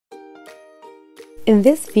In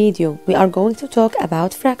this video, we are going to talk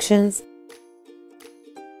about fractions.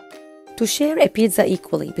 To share a pizza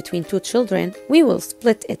equally between two children, we will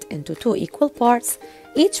split it into two equal parts.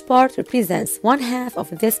 Each part represents 1/2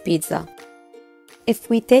 of this pizza. If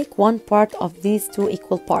we take one part of these two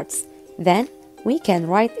equal parts, then we can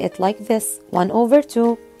write it like this,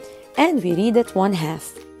 1/2, and we read it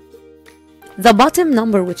 1/2. The bottom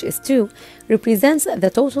number, which is 2, represents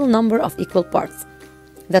the total number of equal parts.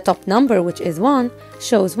 The top number, which is 1,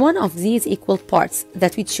 shows one of these equal parts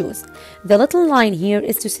that we choose. The little line here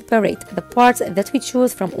is to separate the parts that we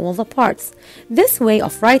choose from all the parts. This way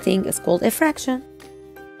of writing is called a fraction.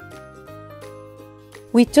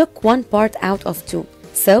 We took one part out of 2,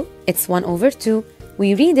 so it's 1/2.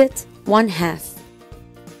 We read it 1/2.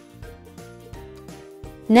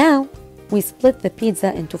 Now, we split the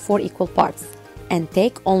pizza into 4 equal parts and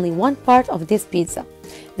take only one part of this pizza.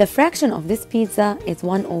 The fraction of this pizza is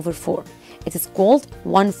 1/4. It is called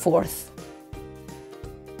 1/4.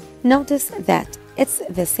 Notice that it's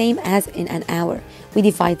the same as in an hour. We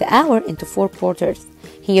divide the hour into 4 quarters.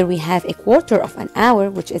 Here we have a quarter of an hour,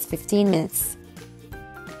 which is 15 minutes.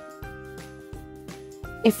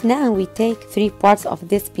 If now we take 3 parts of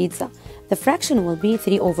this pizza, the fraction will be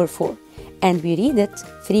 3/4, and we read it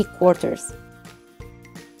 3/4.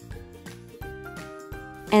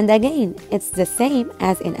 And again, it's the same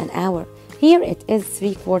as in an hour. Here it is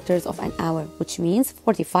 3/4 of an hour, which means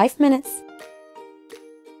 45 minutes.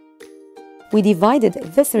 We divided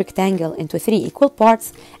this rectangle into 3 equal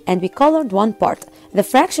parts and we colored one part. The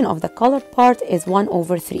fraction of the colored part is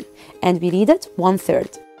 1/3, and we read it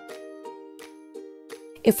 1/3.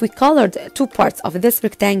 If we colored 2 parts of this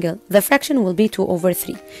rectangle, the fraction will be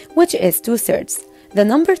 2/3, which is 2/3. The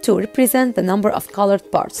number 2 represents the number of colored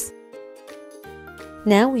parts.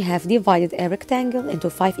 Now we have divided a rectangle into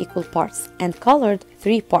 5 equal parts and colored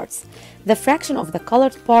 3 parts. The fraction of the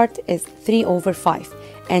colored part is 3/5,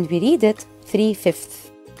 and we read it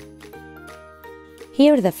 3/5.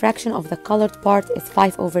 Here the fraction of the colored part is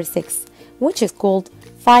 5/6, which is called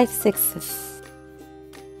 5/6.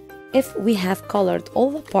 If we have colored all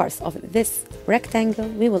the parts of this rectangle,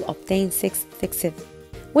 we will obtain 6/6,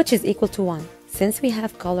 which is equal to 1, since we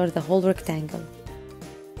have colored the whole rectangle.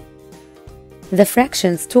 The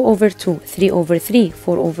fractions 2/2, 3/3,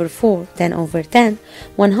 4/4, 10/10,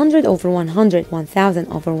 100/100,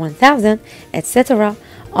 1000/1000, etc.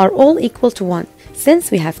 are all equal to 1, since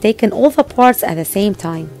we have taken all the parts at the same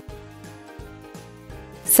time.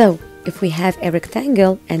 So, if we have a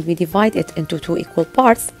rectangle and we divide it into 2 equal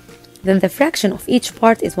parts, then the fraction of each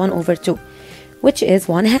part is 1/2, which is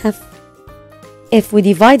 1/2. If we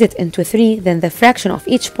divide it into 3, then the fraction of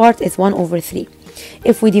each part is 1/3.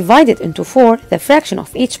 If we divide it into 4, the fraction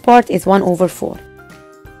of each part is 1/4.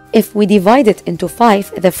 If we divide it into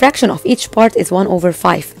 5, the fraction of each part is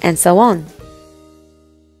 1/5, and so on.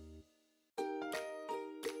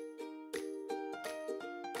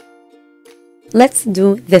 Let's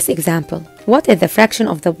do this example. What is the fraction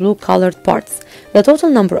of the blue colored parts? The total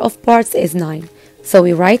number of parts is 9, so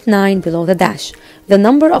we write 9 below the dash. The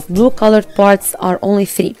number of blue colored parts are only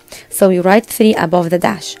 3, so we write 3 above the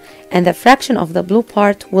dash, and the fraction of the blue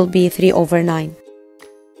part will be 3/9.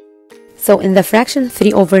 So in the fraction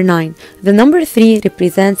 3/9, the number 3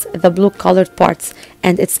 represents the blue colored parts,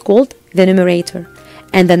 and it's called the numerator,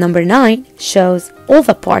 and the number 9 shows all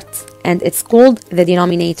the parts, and it's called the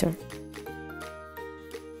denominator.